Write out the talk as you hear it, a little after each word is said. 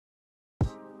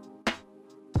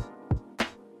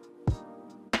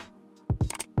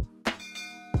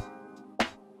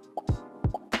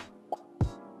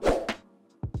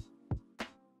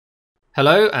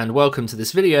Hello and welcome to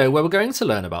this video where we're going to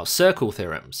learn about circle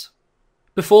theorems.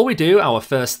 Before we do our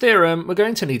first theorem, we're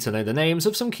going to need to know the names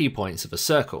of some key points of a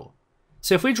circle.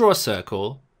 So if we draw a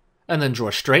circle, and then draw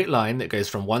a straight line that goes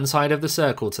from one side of the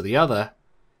circle to the other,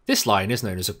 this line is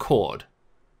known as a chord.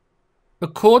 A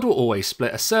chord will always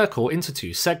split a circle into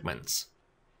two segments.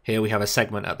 Here we have a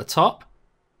segment at the top,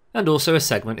 and also a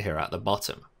segment here at the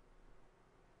bottom.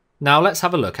 Now let's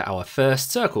have a look at our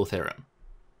first circle theorem.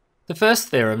 The first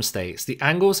theorem states the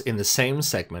angles in the same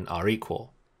segment are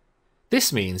equal.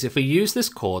 This means if we use this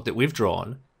chord that we've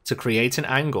drawn to create an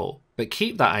angle, but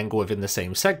keep that angle within the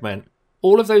same segment,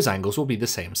 all of those angles will be the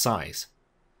same size.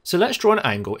 So let's draw an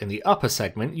angle in the upper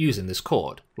segment using this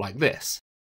chord, like this.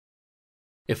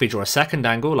 If we draw a second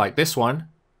angle like this one,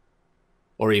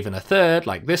 or even a third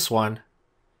like this one,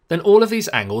 then all of these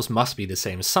angles must be the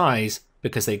same size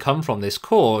because they come from this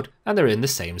chord and they're in the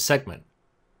same segment.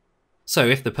 So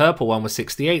if the purple one was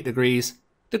 68 degrees,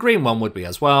 the green one would be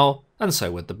as well, and so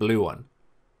would the blue one.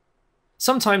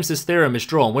 Sometimes this theorem is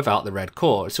drawn without the red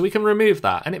chord, so we can remove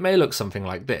that and it may look something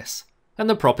like this, and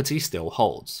the property still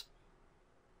holds.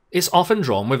 It's often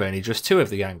drawn with only just two of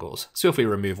the angles, so if we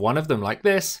remove one of them like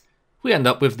this, we end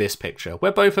up with this picture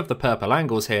where both of the purple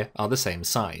angles here are the same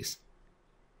size.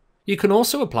 You can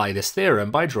also apply this theorem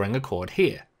by drawing a chord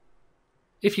here.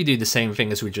 If you do the same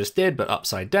thing as we just did but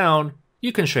upside down,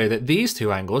 you can show that these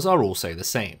two angles are also the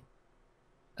same.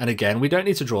 And again, we don't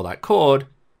need to draw that chord,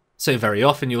 so very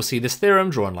often you'll see this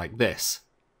theorem drawn like this.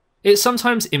 It's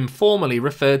sometimes informally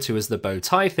referred to as the bow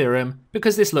tie theorem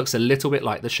because this looks a little bit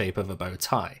like the shape of a bow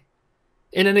tie.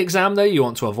 In an exam though, you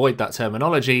want to avoid that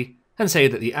terminology and say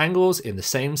that the angles in the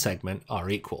same segment are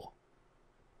equal.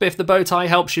 But if the bow tie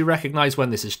helps you recognize when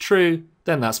this is true,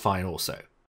 then that's fine also.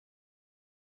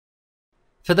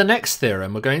 For the next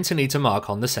theorem, we're going to need to mark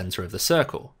on the center of the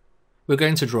circle. We're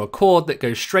going to draw a chord that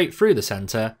goes straight through the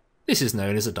center. This is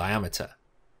known as a diameter.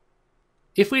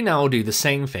 If we now do the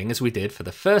same thing as we did for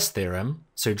the first theorem,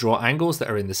 so draw angles that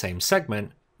are in the same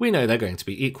segment, we know they're going to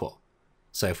be equal.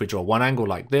 So if we draw one angle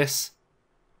like this,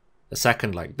 a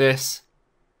second like this,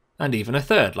 and even a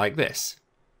third like this,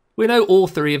 we know all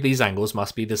three of these angles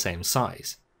must be the same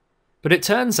size. But it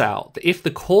turns out that if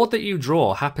the chord that you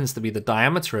draw happens to be the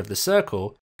diameter of the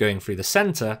circle going through the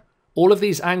center, all of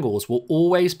these angles will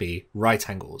always be right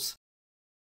angles.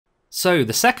 So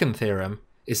the second theorem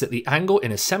is that the angle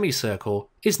in a semicircle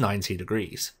is 90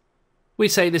 degrees. We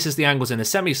say this is the angles in a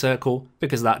semicircle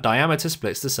because that diameter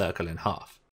splits the circle in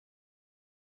half.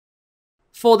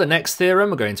 For the next theorem,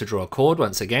 we're going to draw a chord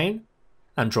once again,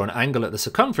 and draw an angle at the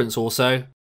circumference also.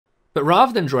 But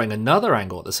rather than drawing another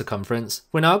angle at the circumference,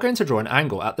 we're now going to draw an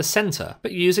angle at the center,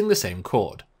 but using the same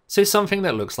chord, so something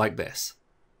that looks like this.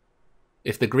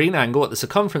 If the green angle at the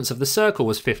circumference of the circle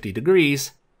was 50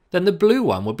 degrees, then the blue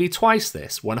one would be twice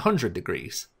this, 100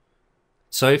 degrees.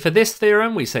 So for this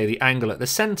theorem, we say the angle at the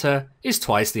center is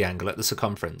twice the angle at the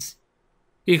circumference.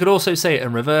 You could also say it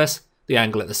in reverse, the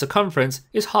angle at the circumference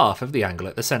is half of the angle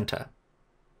at the center.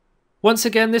 Once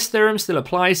again, this theorem still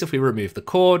applies if we remove the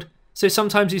chord, so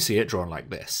sometimes you see it drawn like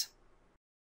this.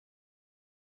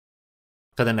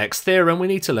 For the next theorem, we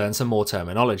need to learn some more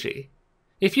terminology.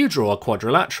 If you draw a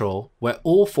quadrilateral, where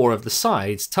all four of the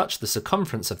sides touch the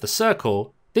circumference of the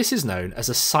circle, this is known as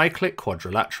a cyclic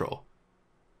quadrilateral.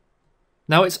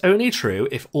 Now it's only true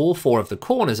if all four of the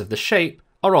corners of the shape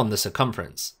are on the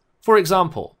circumference. For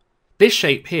example, this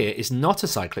shape here is not a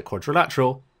cyclic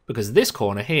quadrilateral because this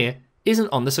corner here isn't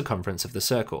on the circumference of the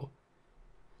circle.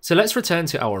 So let's return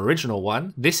to our original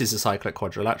one. This is a cyclic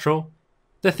quadrilateral.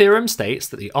 The theorem states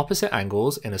that the opposite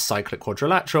angles in a cyclic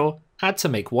quadrilateral add to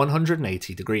make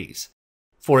 180 degrees.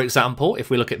 For example,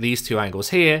 if we look at these two angles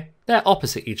here, they're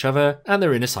opposite each other and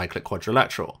they're in a cyclic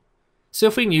quadrilateral. So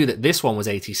if we knew that this one was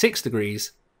 86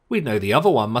 degrees, we'd know the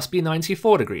other one must be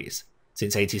 94 degrees,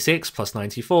 since 86 plus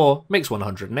 94 makes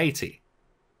 180.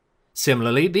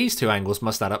 Similarly, these two angles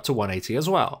must add up to 180 as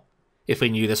well. If we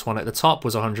knew this one at the top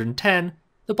was 110,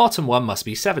 the bottom one must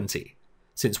be 70,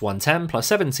 since 110 plus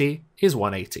 70 is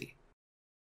 180.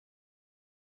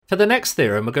 For the next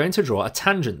theorem, we're going to draw a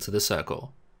tangent to the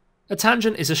circle. A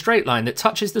tangent is a straight line that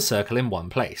touches the circle in one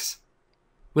place.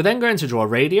 We're then going to draw a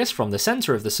radius from the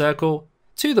center of the circle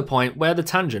to the point where the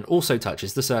tangent also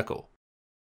touches the circle.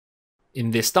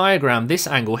 In this diagram, this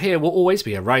angle here will always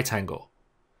be a right angle.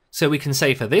 So we can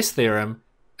say for this theorem,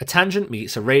 a tangent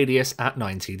meets a radius at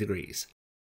 90 degrees.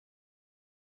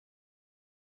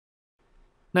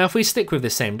 Now if we stick with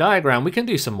this same diagram, we can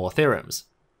do some more theorems.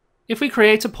 If we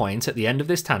create a point at the end of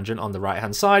this tangent on the right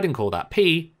hand side and call that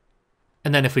P,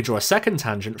 and then if we draw a second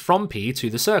tangent from P to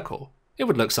the circle, it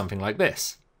would look something like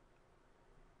this.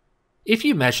 If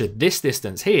you measured this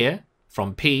distance here,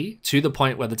 from P to the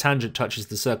point where the tangent touches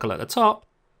the circle at the top,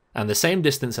 and the same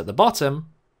distance at the bottom,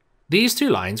 these two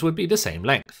lines would be the same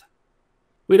length.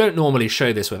 We don't normally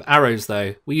show this with arrows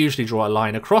though, we usually draw a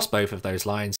line across both of those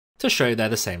lines to show they're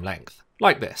the same length,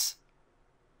 like this.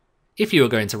 If you were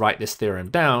going to write this theorem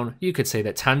down, you could say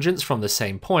that tangents from the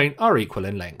same point are equal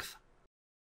in length.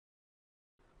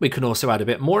 We can also add a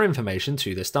bit more information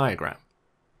to this diagram.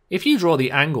 If you draw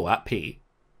the angle at P,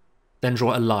 then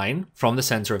draw a line from the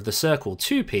centre of the circle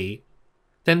to P,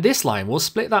 then this line will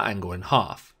split that angle in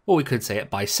half, or we could say it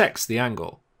bisects the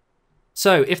angle.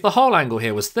 So if the whole angle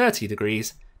here was 30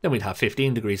 degrees, then we'd have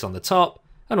 15 degrees on the top,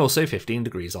 and also 15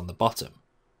 degrees on the bottom.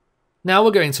 Now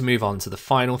we're going to move on to the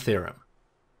final theorem.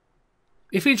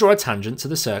 If we draw a tangent to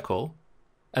the circle,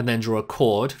 and then draw a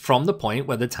chord from the point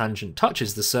where the tangent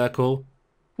touches the circle,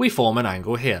 we form an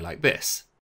angle here like this.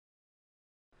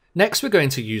 Next we're going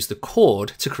to use the chord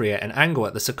to create an angle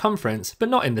at the circumference, but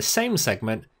not in the same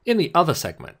segment, in the other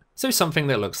segment, so something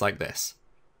that looks like this.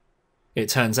 It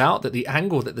turns out that the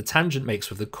angle that the tangent makes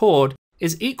with the chord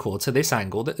is equal to this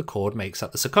angle that the chord makes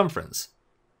at the circumference.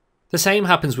 The same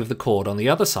happens with the chord on the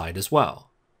other side as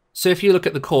well. So if you look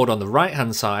at the chord on the right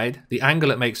hand side, the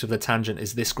angle it makes with the tangent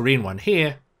is this green one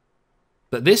here,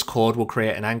 but this chord will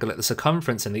create an angle at the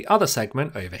circumference in the other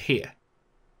segment over here.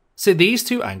 So these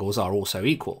two angles are also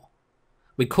equal.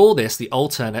 We call this the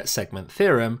alternate segment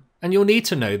theorem, and you'll need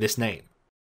to know this name.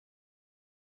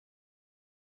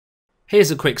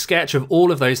 Here's a quick sketch of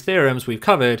all of those theorems we've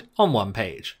covered on one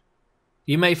page.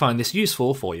 You may find this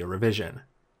useful for your revision.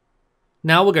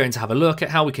 Now we're going to have a look at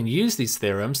how we can use these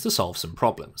theorems to solve some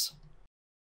problems.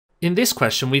 In this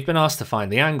question we've been asked to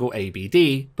find the angle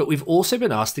ABD, but we've also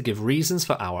been asked to give reasons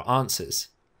for our answers.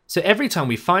 So every time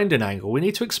we find an angle we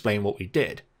need to explain what we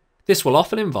did. This will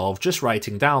often involve just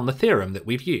writing down the theorem that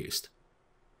we've used.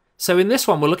 So in this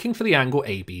one we're looking for the angle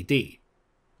ABD.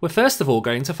 We're first of all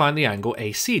going to find the angle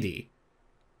ACD.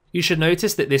 You should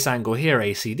notice that this angle here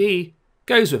ACD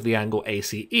goes with the angle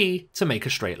ACE to make a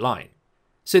straight line.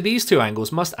 So these two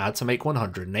angles must add to make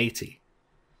 180.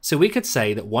 So we could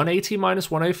say that 180 minus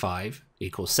 105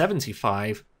 equals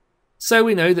 75, so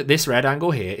we know that this red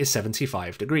angle here is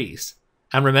 75 degrees.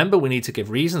 And remember we need to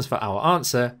give reasons for our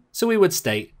answer, so we would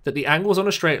state that the angles on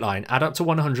a straight line add up to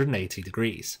 180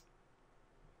 degrees.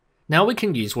 Now we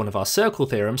can use one of our circle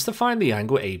theorems to find the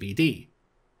angle ABD.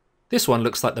 This one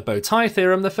looks like the bow tie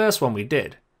theorem, the first one we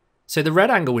did. So the red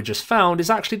angle we just found is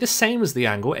actually the same as the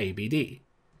angle ABD.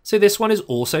 So this one is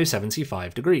also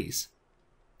 75 degrees.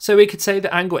 So we could say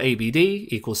that angle ABD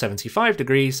equals 75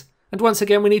 degrees, and once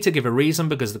again we need to give a reason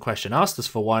because the question asked us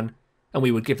for one, and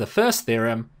we would give the first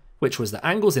theorem, which was that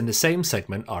angles in the same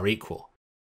segment are equal.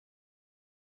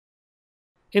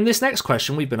 In this next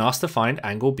question we've been asked to find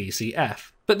angle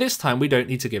BCF, but this time we don't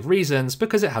need to give reasons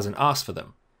because it hasn't asked for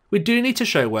them. We do need to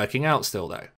show working out still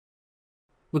though.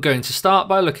 We're going to start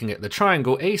by looking at the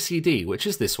triangle ACD, which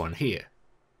is this one here.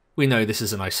 We know this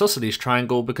is an isosceles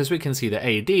triangle because we can see that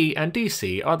AD and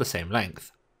DC are the same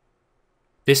length.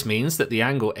 This means that the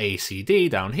angle ACD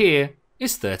down here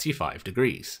is 35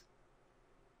 degrees.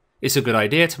 It's a good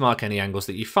idea to mark any angles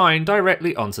that you find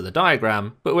directly onto the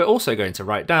diagram, but we're also going to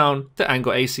write down that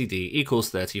angle ACD equals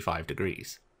 35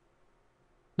 degrees.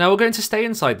 Now we're going to stay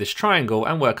inside this triangle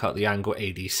and work out the angle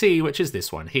ADC, which is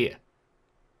this one here.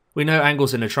 We know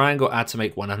angles in a triangle add to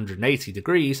make 180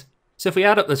 degrees, so if we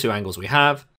add up the two angles we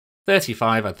have,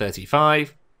 35 and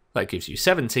 35, that gives you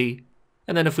 70,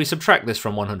 and then if we subtract this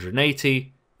from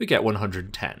 180, we get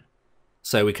 110.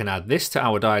 So we can add this to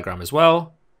our diagram as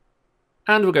well,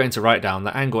 and we're going to write down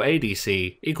that angle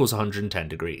ADC equals 110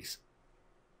 degrees.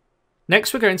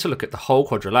 Next we're going to look at the whole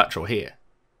quadrilateral here.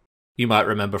 You might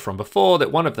remember from before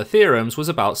that one of the theorems was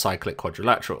about cyclic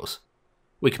quadrilaterals.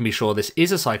 We can be sure this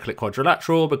is a cyclic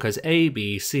quadrilateral because A,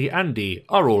 B, C and D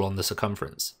are all on the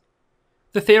circumference.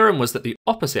 The theorem was that the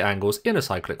opposite angles in a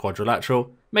cyclic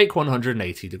quadrilateral make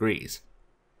 180 degrees.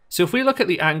 So if we look at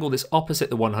the angle that's opposite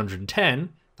the 110,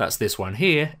 that's this one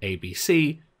here,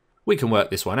 ABC, we can work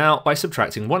this one out by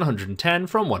subtracting 110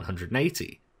 from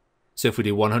 180. So if we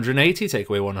do 180 take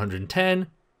away 110,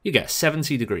 you get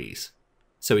 70 degrees.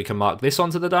 So we can mark this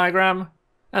onto the diagram,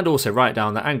 and also write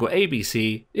down that angle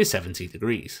ABC is 70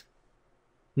 degrees.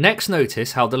 Next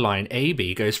notice how the line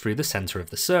AB goes through the centre of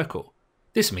the circle.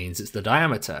 This means it's the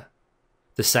diameter.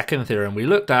 The second theorem we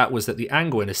looked at was that the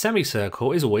angle in a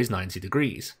semicircle is always 90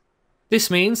 degrees. This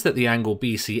means that the angle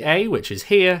BCA, which is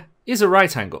here, is a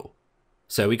right angle.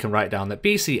 So we can write down that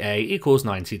BCA equals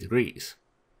 90 degrees.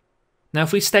 Now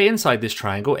if we stay inside this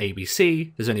triangle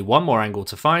ABC, there's only one more angle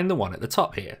to find, the one at the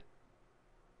top here.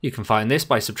 You can find this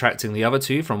by subtracting the other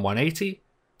two from 180.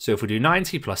 So if we do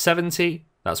 90 plus 70,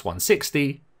 that's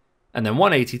 160, and then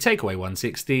 180 take away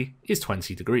 160 is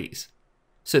 20 degrees.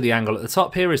 So the angle at the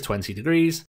top here is 20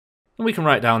 degrees, and we can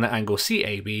write down that angle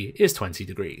CAB is 20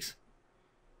 degrees.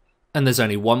 And there's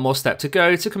only one more step to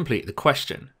go to complete the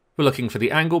question. We're looking for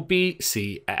the angle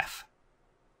BCF.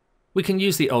 We can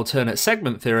use the alternate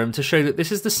segment theorem to show that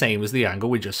this is the same as the angle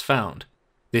we just found.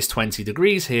 This 20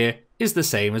 degrees here is the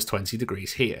same as 20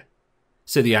 degrees here.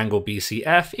 So the angle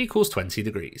BCF equals 20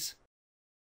 degrees.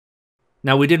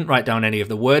 Now we didn't write down any of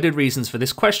the worded reasons for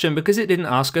this question because it didn't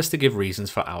ask us to give reasons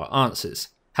for our answers.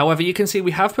 However, you can see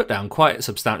we have put down quite a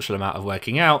substantial amount of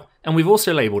working out, and we've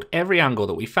also labelled every angle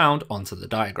that we found onto the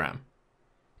diagram.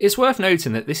 It's worth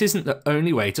noting that this isn't the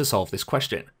only way to solve this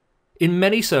question. In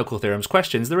many circle theorems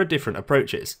questions there are different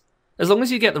approaches. As long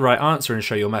as you get the right answer and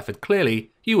show your method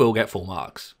clearly, you will get full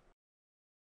marks.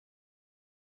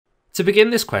 To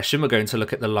begin this question, we're going to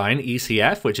look at the line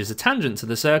ECF, which is a tangent to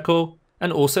the circle,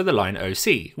 and also the line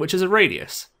OC, which is a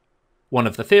radius. One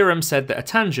of the theorems said that a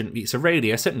tangent meets a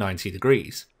radius at 90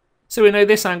 degrees. So we know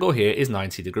this angle here is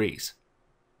 90 degrees.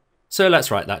 So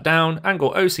let's write that down,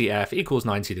 angle OCF equals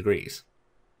 90 degrees.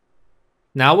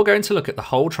 Now we're going to look at the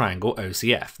whole triangle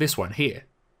OCF, this one here.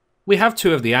 We have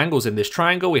two of the angles in this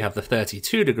triangle, we have the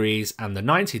 32 degrees and the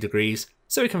 90 degrees,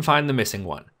 so we can find the missing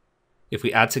one. If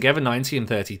we add together 90 and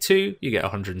 32, you get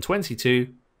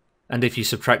 122, and if you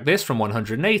subtract this from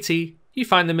 180, you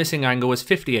find the missing angle is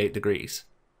 58 degrees.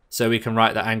 So we can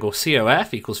write that angle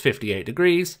COF equals 58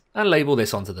 degrees and label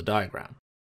this onto the diagram.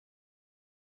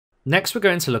 Next we're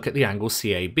going to look at the angle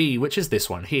CAB, which is this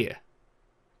one here.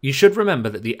 You should remember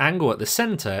that the angle at the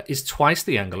centre is twice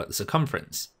the angle at the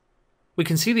circumference. We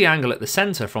can see the angle at the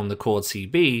centre from the chord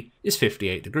CB is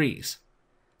 58 degrees.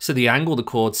 So the angle the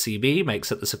chord CB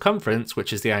makes at the circumference,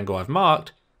 which is the angle I've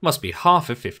marked, must be half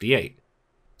of 58.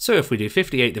 So if we do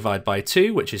 58 divided by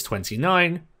 2, which is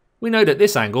 29, we know that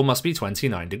this angle must be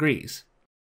 29 degrees.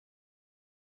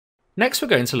 Next we're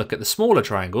going to look at the smaller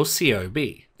triangle COB,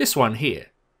 this one here.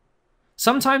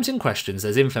 Sometimes in questions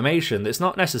there's information that's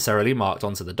not necessarily marked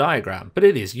onto the diagram, but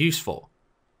it is useful.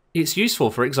 It's useful,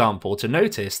 for example, to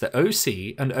notice that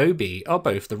OC and OB are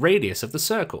both the radius of the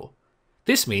circle.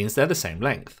 This means they're the same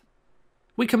length.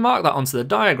 We can mark that onto the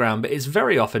diagram, but it's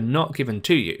very often not given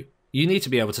to you. You need to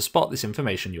be able to spot this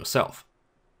information yourself.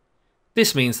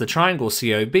 This means the triangle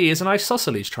COB is an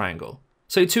isosceles triangle,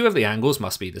 so two of the angles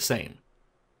must be the same.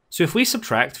 So if we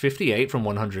subtract 58 from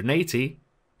 180,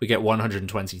 we get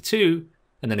 122,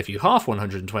 and then if you half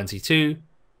 122,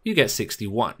 you get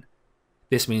 61.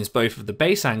 This means both of the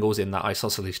base angles in that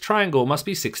isosceles triangle must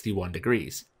be 61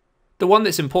 degrees. The one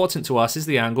that's important to us is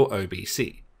the angle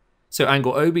OBC. So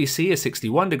angle OBC is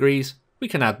 61 degrees, we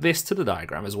can add this to the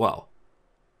diagram as well.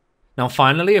 Now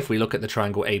finally, if we look at the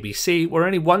triangle ABC, we're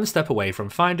only one step away from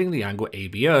finding the angle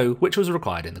ABO, which was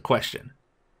required in the question.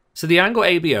 So the angle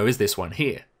ABO is this one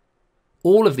here.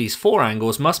 All of these four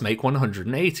angles must make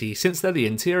 180 since they're the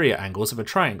interior angles of a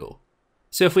triangle.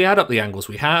 So if we add up the angles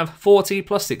we have, 40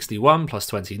 plus 61 plus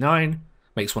 29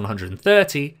 makes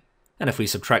 130, and if we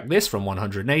subtract this from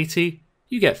 180,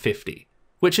 you get 50,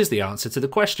 which is the answer to the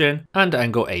question and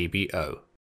angle ABO.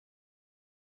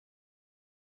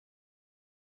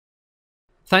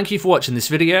 Thank you for watching this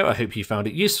video, I hope you found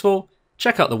it useful.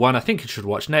 Check out the one I think you should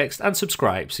watch next and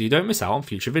subscribe so you don't miss out on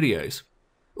future videos.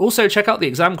 Also check out the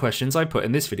exam questions I put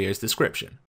in this video's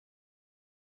description.